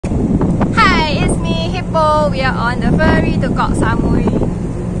people, we are on the ferry to Koh Samui.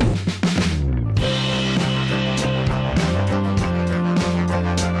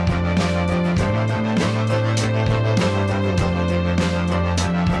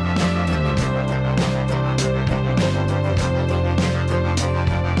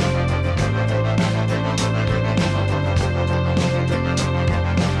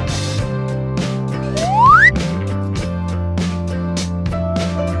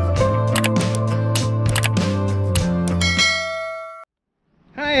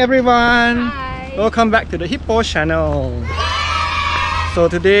 Hi everyone! Hi. Welcome back to the Hippo channel. So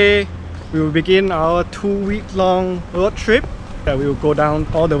today we will begin our 2-week-long road trip that we will go down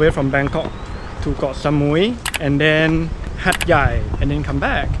all the way from Bangkok to Koh Samui and then Hạt Nhảy and then come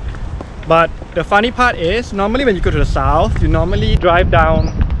back. But the funny part is normally when you go to the south you normally drive down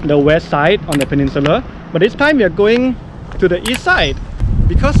the west side on the peninsula, but this time we are going to the east side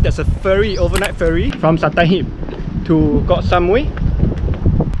because there's a ferry, overnight ferry from Sattahip to Koh Samui.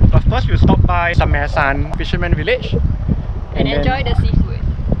 Of course, we'll stop by Samesan Fisherman Village And enjoy the seafood.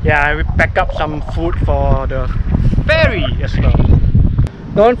 Yeah, we pack up some food for the ferry as well.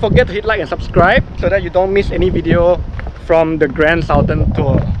 Don't forget to hit like and subscribe so that you don't miss any video from the Grand Southern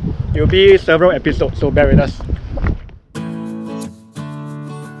Tour. It will be several episodes, so bear with us.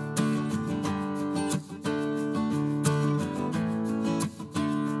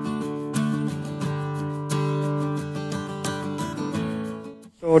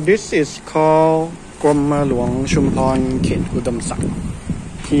 So this is called กรมหลวงชุมพรเขตอุดมศักดิ์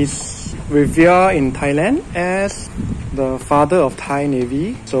He's revered in Thailand as the father of Thai Navy.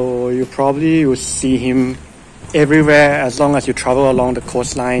 So you probably will see him everywhere as long as you travel along the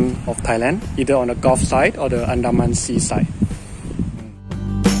coastline of Thailand, either on the Gulf side or the Andaman Sea side.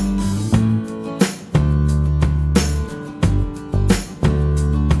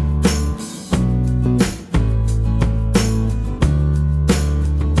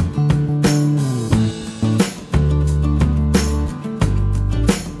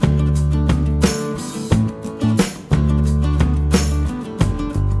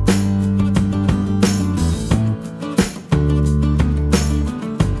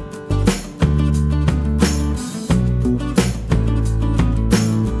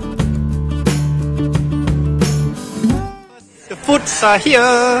 Foods are here. We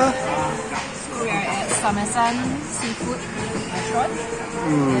are at Samesan Seafood Restaurant.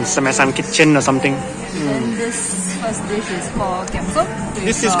 Samesan Kitchen or something. And this first dish is called Kiam Som.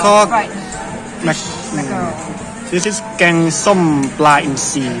 This is called fried mackerel. This is Gang Som Pla In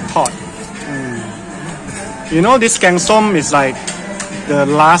Si Tod. You know this Gang Som is like the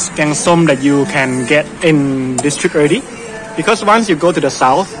last Gang Som that you can get in this trip already, because once you go to the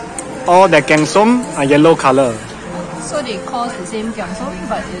south, all the Gang Som are yellow color. So they call the same Kiam Som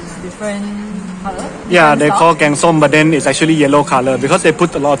but it's different color? Yeah, they call Gang Som but then it's actually yellow color because they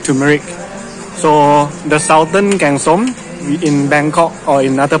put a lot of turmeric. So the southern Gang Som in Bangkok or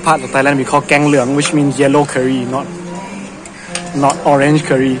in other parts of Thailand we call Gang Leung, which means yellow curry, not orange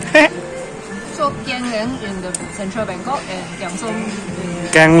curry. So Gang Leung in the central Bangkok and Kiam Som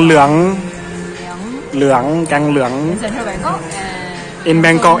in Gang Leung, Gang Leung in central Bangkok and in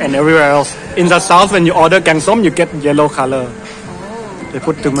Bangkok and everywhere else. In the south, when you order Gang Som, you get yellow color. They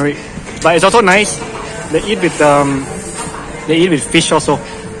put turmeric, but it's also nice. They eat with fish also,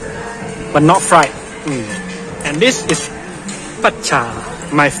 but not fried. And this is pacha,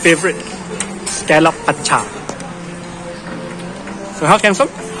 my favorite scallop pacha. So how's Gang Som?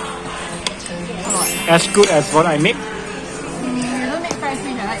 As good as what I make? You don't make fried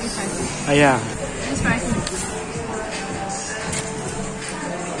fish, I like this fried fish. Yeah. This fried fish is good.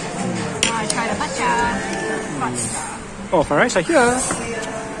 I try the pacha. Oh, for rice are here.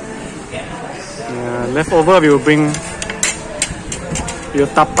 Leftover we will bring, we'll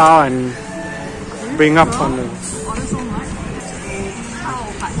tapao and bring up on the Order so much. Khao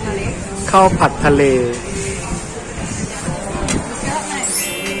pad thale. Khao pad thale. Scallop nice.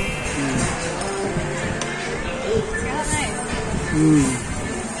 Scallop nice.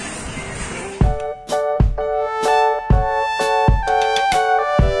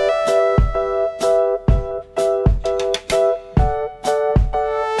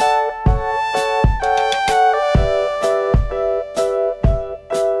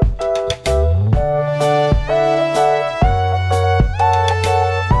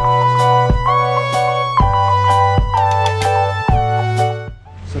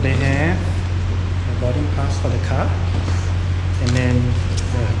 for the car and then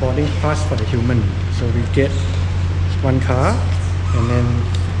the boarding pass for the human. So we get one car and then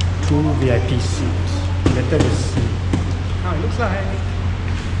 2 VIP seats. Later we'll see how it looks like.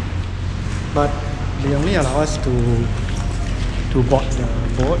 But they only allow us to board the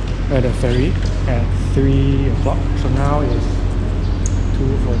boat the ferry at 3 o'clock. So now it's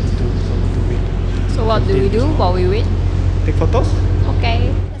 2:42. So to wait. So what do we do while we wait? Take photos. Okay.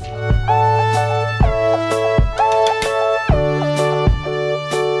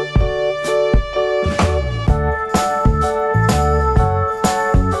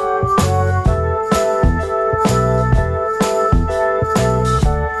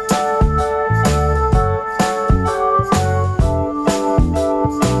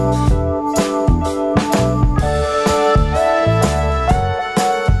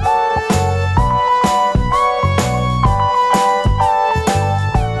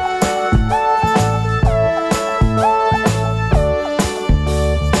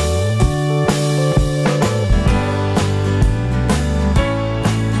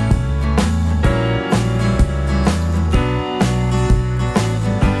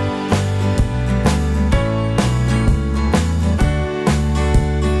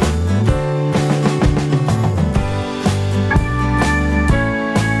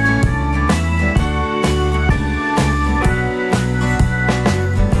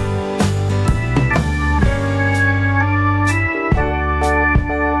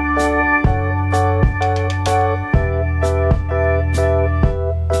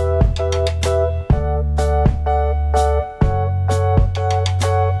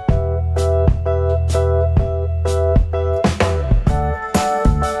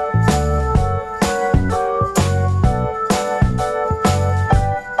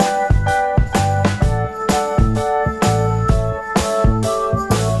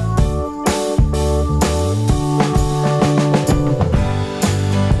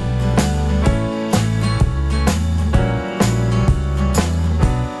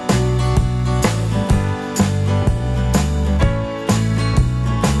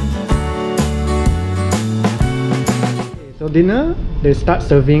 So dinner, they start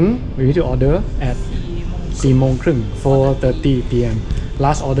serving. We need to order at 4 โมงครึ่ง 4:30 p.m.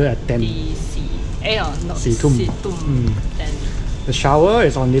 Last order at 10. 4 ทุ่ม The shower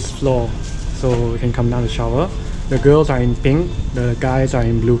is on this floor, so you can come down to shower. The girls are in pink, the guys are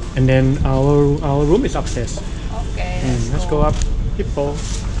in blue, and then our room is upstairs. Okay. Let's go up. Hippo.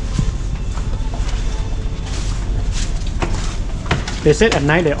 They said at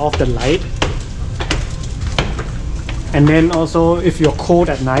night they off the light. And then also, if you're cold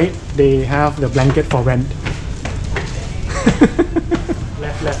at night, they have the blanket for rent.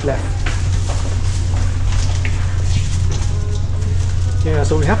 left. Yeah,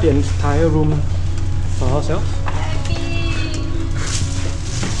 so we have the entire room for ourselves.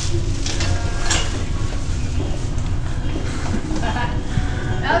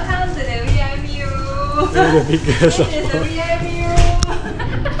 Welcome to the VIP room. The biggest This is the VIP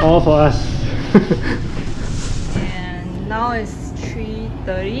room. all for us. And now it's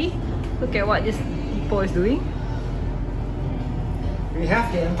 3:30. Look at what this people is doing. We have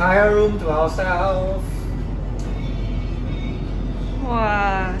the entire room to ourselves. ว้า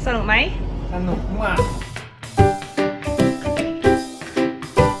สนุกไหม สนุกมาก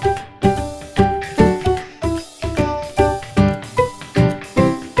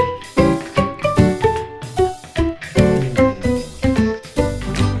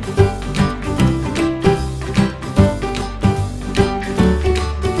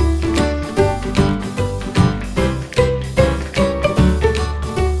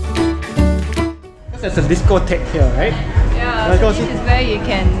There's a discotheque here, right? Yeah, Let's go this see. is where you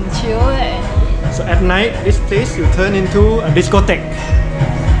can chill and So at night, this place will turn into a discotheque.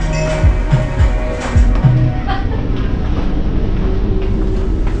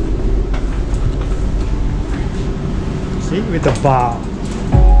 See, with the bar.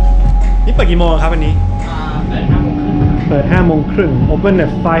 นี่เปิดกี่โมงครับวันนี้เปิด 5 โมงครึ่ง Open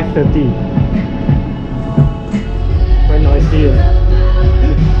at 5:30. Very noisy.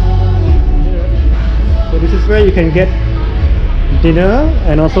 So this is where you can get dinner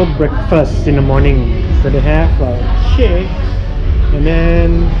and also breakfast in the morning. So they have like shake and then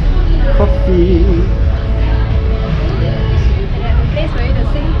coffee. place for you to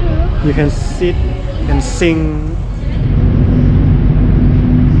sing too. You can sit and sing.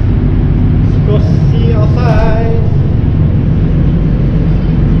 Let's go see outside.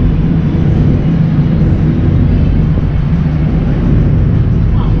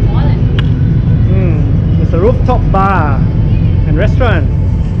 It's a rooftop bar and restaurant.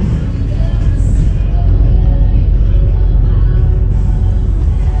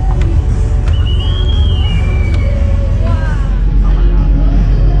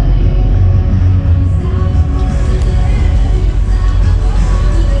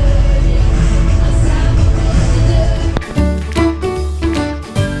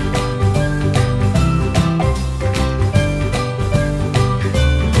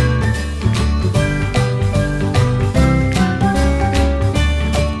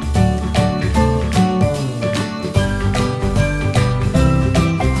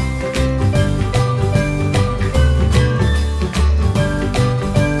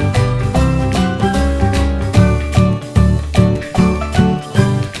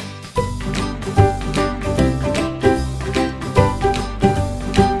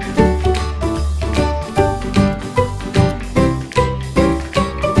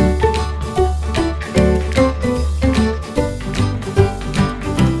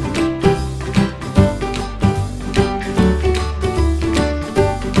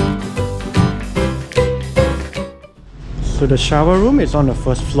 So the shower room is on the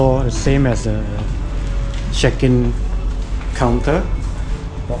first floor, the same as the check-in counter.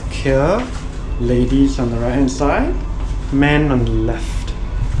 Walk here, ladies on the right hand side, men on the left.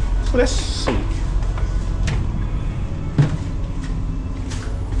 So let's see.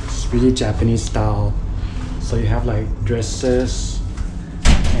 It's really Japanese style. So you have like dresses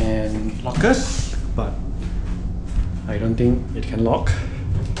and lockers, but I don't think it can lock.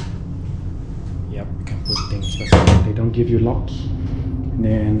 Yep, you can put things, but they don't give you locks. And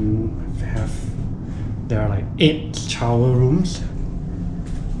then there are like 8 shower rooms.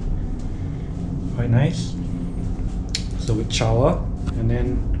 Quite nice. So with shower, and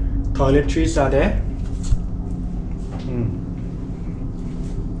then toiletries are there.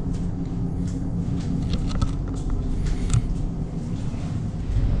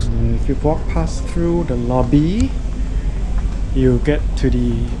 If you walk past through the lobby, you get to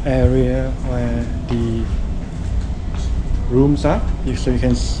the area where the rooms are. So you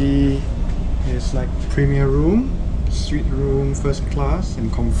can see it's like premier room, suite room, first class,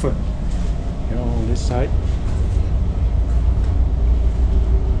 and comfort. You know, on this side.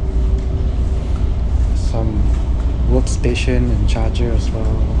 Some workstation and charger as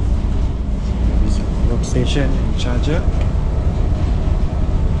well. Maybe some workstation and charger.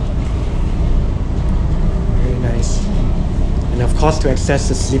 Very nice. And of course, to access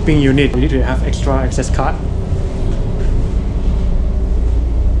the sleeping unit, you need to have extra access card.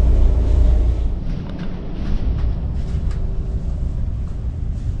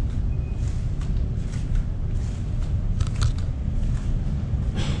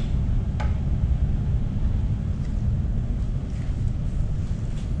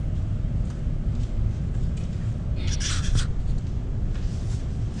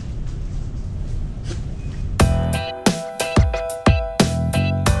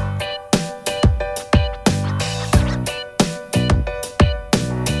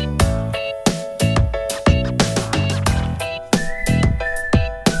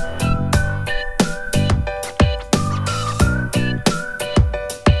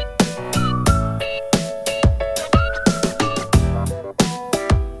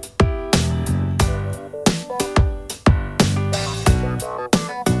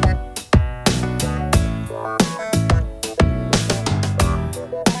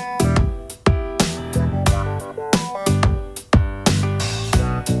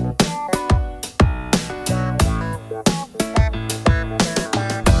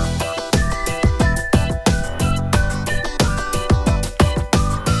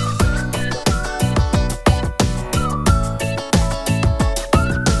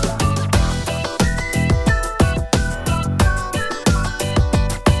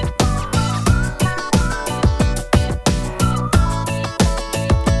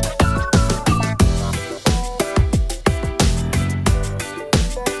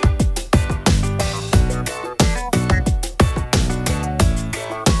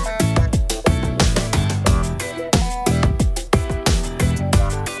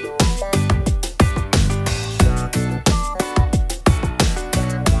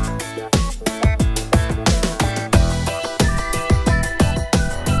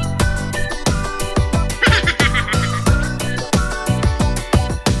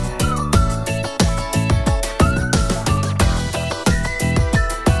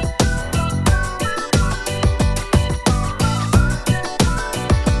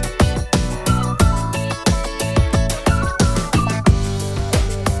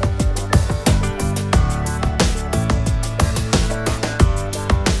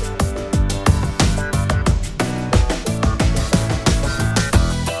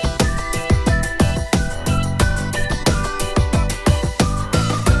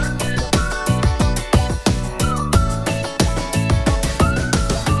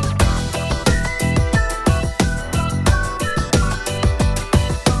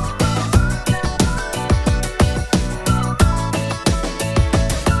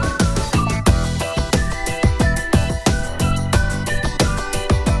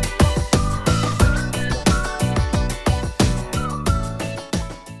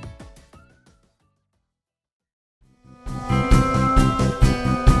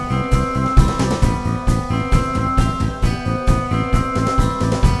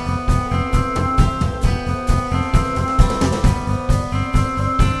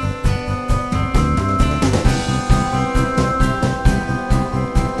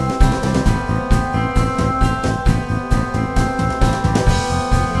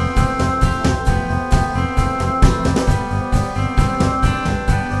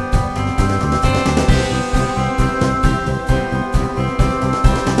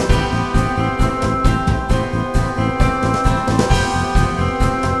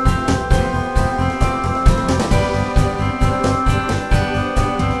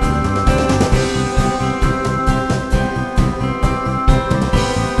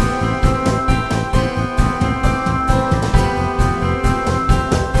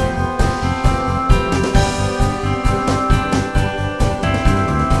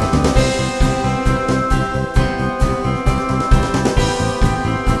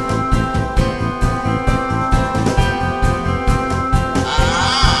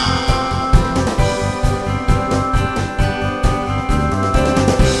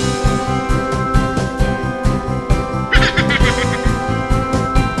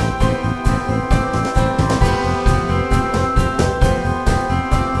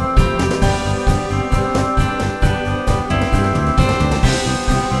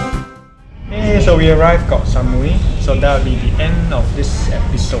 so we arrived Koh Samui, so that will be the end of this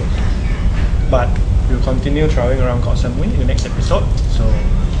episode. But we'll continue traveling around Koh Samui in the next episode, so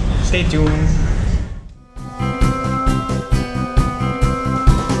stay tuned.